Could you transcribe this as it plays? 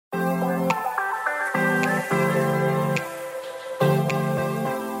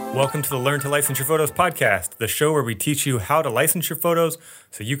welcome to the Learn to License Your Photos podcast, the show where we teach you how to license your photos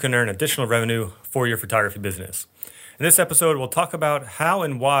so you can earn additional revenue for your photography business. In this episode, we'll talk about how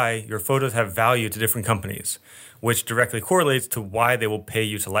and why your photos have value to different companies, which directly correlates to why they will pay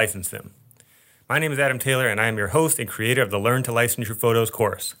you to license them. My name is Adam Taylor, and I am your host and creator of the Learn to License Your Photos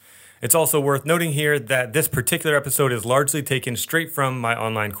course. It's also worth noting here that this particular episode is largely taken straight from my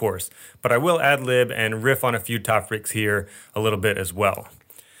online course, but I will ad-lib and riff on a few topics here a little bit as well.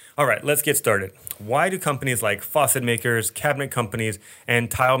 All right, let's get started. Why do companies like faucet makers, cabinet companies, and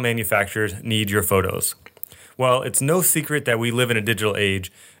tile manufacturers need your photos? Well, it's no secret that we live in a digital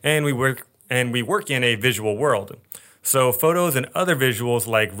age, and we work in a visual world. So photos and other visuals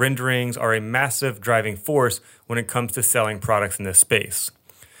like renderings are a massive driving force when it comes to selling products in this space.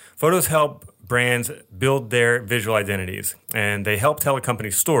 Photos help brands build their visual identities, and they help tell a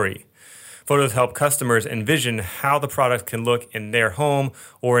company's story. Photos help customers envision how the product can look in their home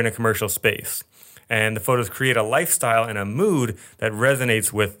or in a commercial space. And the photos create a lifestyle and a mood that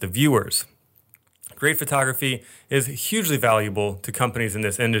resonates with the viewers. Great photography is hugely valuable to companies in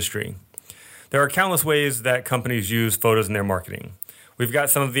this industry. There are countless ways that companies use photos in their marketing. We've got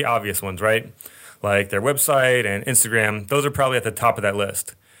some of the obvious ones, right? Like their website and Instagram. Those are probably at the top of that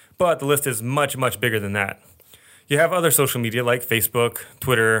list. But the list is much, much bigger than that. You have other social media like Facebook,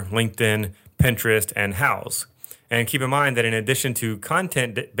 Twitter, LinkedIn, Pinterest, and Houzz. And keep in mind that in addition to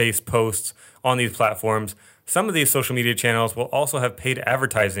content-based posts on these platforms, some of these social media channels will also have paid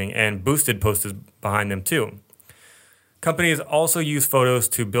advertising and boosted posts behind them too. Companies also use photos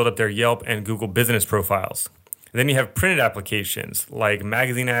to build up their Yelp and Google business profiles. And then you have printed applications like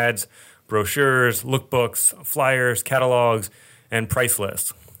magazine ads, brochures, lookbooks, flyers, catalogs, and price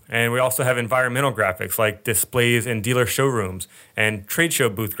lists. And we also have environmental graphics like displays in dealer showrooms and trade show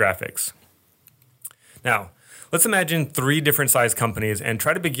booth graphics. Now, let's imagine 3 different size companies and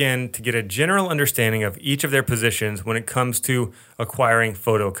try to begin to get a general understanding of each of their positions when it comes to acquiring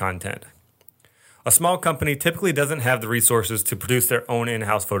photo content. A small company typically doesn't have the resources to produce their own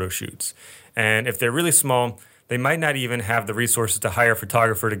in-house photo shoots. And if they're really small, they might not even have the resources to hire a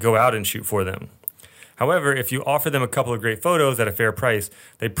photographer to go out and shoot for them. However, if you offer them a couple of great photos at a fair price,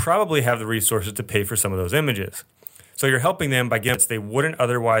 they probably have the resources to pay for some of those images. So you're helping them by getting what they wouldn't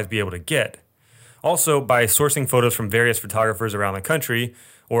otherwise be able to get. Also, by sourcing photos from various photographers around the country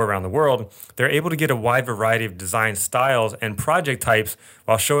or around the world, they're able to get a wide variety of design styles and project types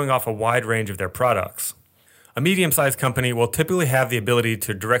while showing off a wide range of their products. A medium-sized company will typically have the ability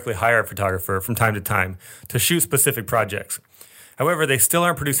to directly hire a photographer from time to time to shoot specific projects. However, they still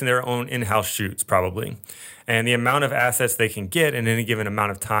aren't producing their own in-house shoots, probably. And the amount of assets they can get in any given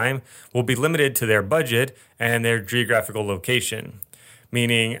amount of time will be limited to their budget and their geographical location,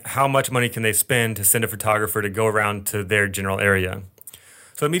 meaning how much money can they spend to send a photographer to go around to their general area.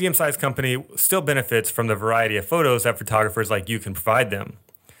 So a medium-sized company still benefits from the variety of photos that photographers like you can provide them.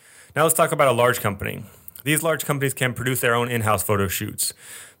 Now let's talk about a large company. These large companies can produce their own in-house photo shoots.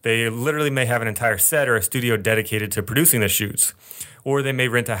 They literally may have an entire set or a studio dedicated to producing the shoots, or they may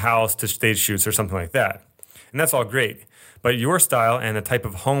rent a house to stage shoots or something like that. And that's all great. But your style and the type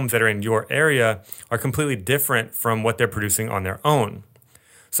of homes that are in your area are completely different from what they're producing on their own.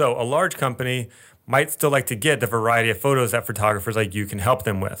 So a large company might still like to get the variety of photos that photographers like you can help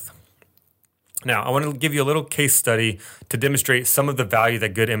them with. Now, I want to give you a little case study to demonstrate some of the value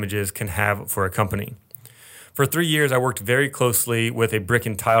that good images can have for a company. For 3 years, I worked very closely with a brick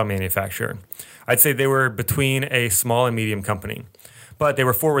and tile manufacturer. I'd say they were between a small and medium company, but they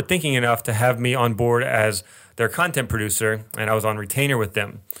were forward-thinking enough to have me on board as their content producer, and I was on retainer with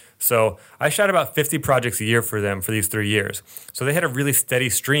them. So I shot about 50 projects a year for them for these 3 years. So they had a really steady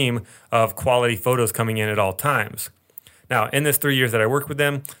stream of quality photos coming in at all times. Now, in this 3 years that I worked with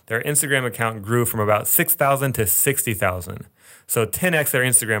them, their Instagram account grew from about 6,000 to 60,000. So 10x their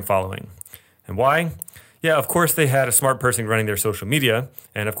Instagram following. And why? Yeah, of course they had a smart person running their social media,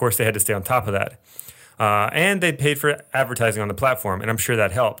 and of course they had to stay on top of that. And they paid for advertising on the platform, and I'm sure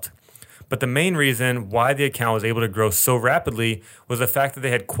that helped. But the main reason why the account was able to grow so rapidly was the fact that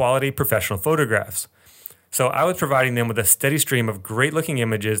they had quality professional photographs. So I was providing them with a steady stream of great-looking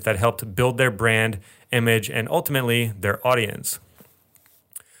images that helped build their brand, image, and ultimately their audience.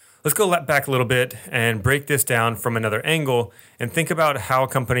 Let's go back a little bit and break this down from another angle and think about how a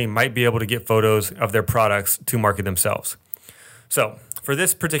company might be able to get photos of their products to market themselves. So for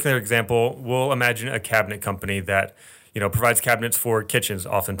this particular example, we'll imagine a cabinet company that provides cabinets for kitchens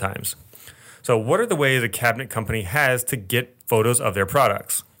oftentimes. So what are the ways a cabinet company has to get photos of their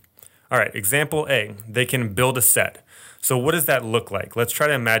products? All right, example A, they can build a set. So what does that look like? Let's try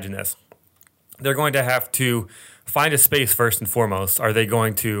to imagine this. They're going to have to find a space first and foremost. Are they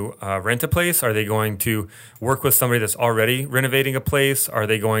going to rent a place? Are they going to work with somebody that's already renovating a place? Are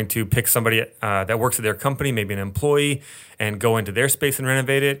they going to pick somebody that works at their company, maybe an employee, and go into their space and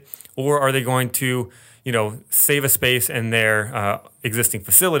renovate it? Or are they going to, save a space in their existing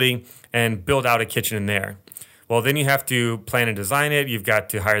facility and build out a kitchen in there? Well, then you have to plan and design it. You've got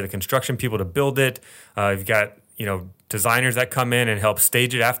to hire the construction people to build it. You've got, designers that come in and help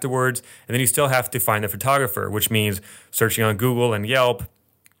stage it afterwards. And then you still have to find the photographer, which means searching on Google and Yelp,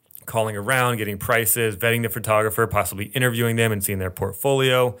 calling around, getting prices, vetting the photographer, possibly interviewing them and seeing their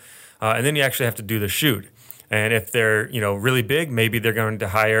portfolio. And then you actually have to do the shoot. And if they're, really big, maybe they're going to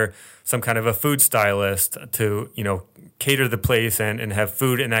hire some kind of a food stylist to, cater the place and have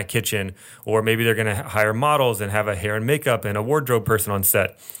food in that kitchen. Or maybe they're going to hire models and have a hair and makeup and a wardrobe person on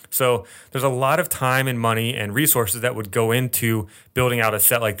set. So there's a lot of time and money and resources that would go into building out a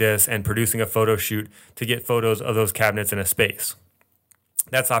set like this and producing a photo shoot to get photos of those cabinets in a space.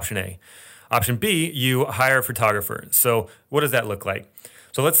 That's option A. Option B, you hire a photographer. So what does that look like?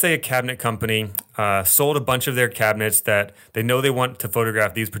 So let's say a cabinet company sold a bunch of their cabinets that they know they want to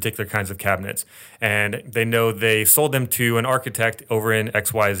photograph these particular kinds of cabinets. And they know they sold them to an architect over in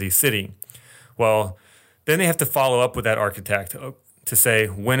XYZ city. Well, then they have to follow up with that architect to say,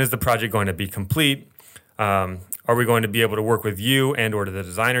 when is the project going to be complete? Are we going to be able to work with you and or the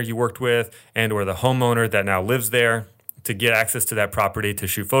designer you worked with and or the homeowner that now lives there to get access to that property to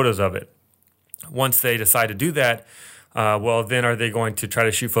shoot photos of it? Once they decide to do that, then are they going to try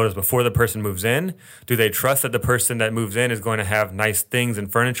to shoot photos before the person moves in? Do they trust that the person that moves in is going to have nice things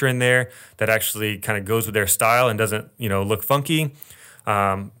and furniture in there that actually kind of goes with their style and doesn't, look funky?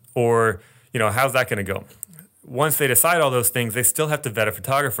 How's that going to go? Once they decide all those things, they still have to vet a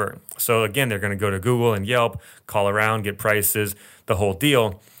photographer. So again, they're going to go to Google and Yelp, call around, get prices, the whole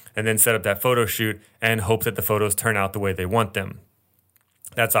deal, and then set up that photo shoot and hope that the photos turn out the way they want them.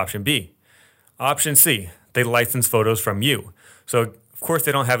 That's option B. Option C, they license photos from you. So of course,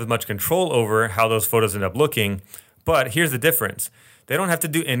 they don't have as much control over how those photos end up looking, but here's the difference. They don't have to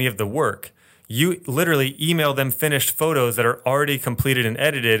do any of the work. You literally email them finished photos that are already completed and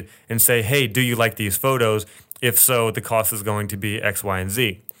edited and say, hey, do you like these photos? If so, the cost is going to be X, Y, and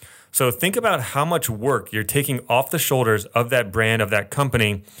Z. So think about how much work you're taking off the shoulders of that brand, of that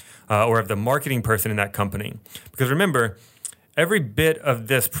company, or of the marketing person in that company. Because remember, every bit of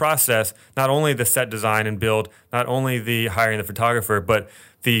this process, not only the set design and build, not only the hiring the photographer, but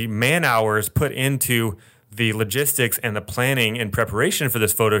the man hours put into the logistics and the planning and preparation for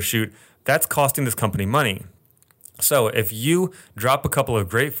this photo shoot, that's costing this company money. So if you drop a couple of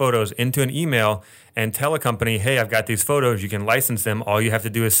great photos into an email and tell a company, hey, I've got these photos, you can license them. All you have to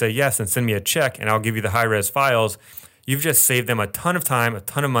do is say yes and send me a check and I'll give you the high-res files. You've just saved them a ton of time, a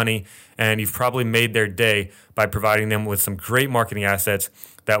ton of money, and you've probably made their day by providing them with some great marketing assets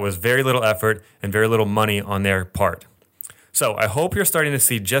that was very little effort and very little money on their part. So I hope you're starting to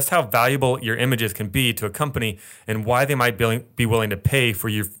see just how valuable your images can be to a company and why they might be willing to pay for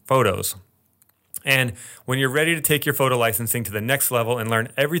your photos. And when you're ready to take your photo licensing to the next level and learn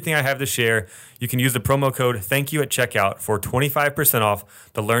everything I have to share, you can use the promo code THANKYOU at checkout for 25%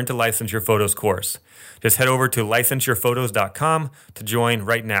 off the Learn to License Your Photos course. Just head over to licenseyourphotos.com to join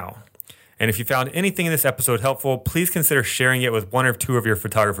right now. And if you found anything in this episode helpful, please consider sharing it with one or two of your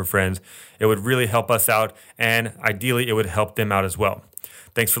photographer friends. It would really help us out, and ideally, it would help them out as well.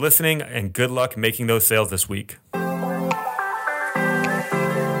 Thanks for listening, and good luck making those sales this week.